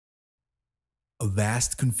A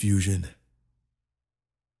vast confusion.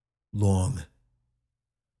 Long,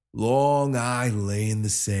 long I lay in the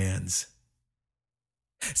sands.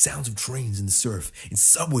 Sounds of trains in the surf, in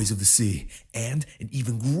subways of the sea, and an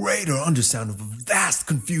even greater undersound of a vast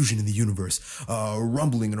confusion in the universe, a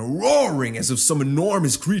rumbling and a roaring as of some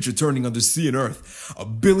enormous creature turning under sea and earth, a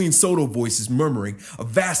billion sotto voices murmuring, a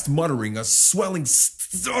vast muttering, a swelling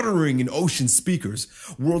stuttering in ocean speakers,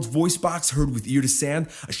 world's voice box heard with ear to sand,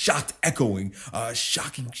 a shocked echoing, a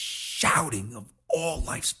shocking shouting of all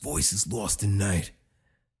life's voices lost in night.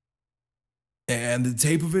 And the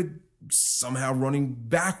tape of it somehow running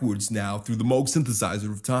backwards now through the Moog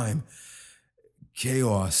Synthesizer of time.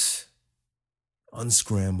 Chaos.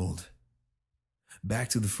 Unscrambled. Back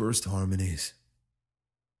to the first harmonies.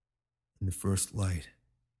 And the first light.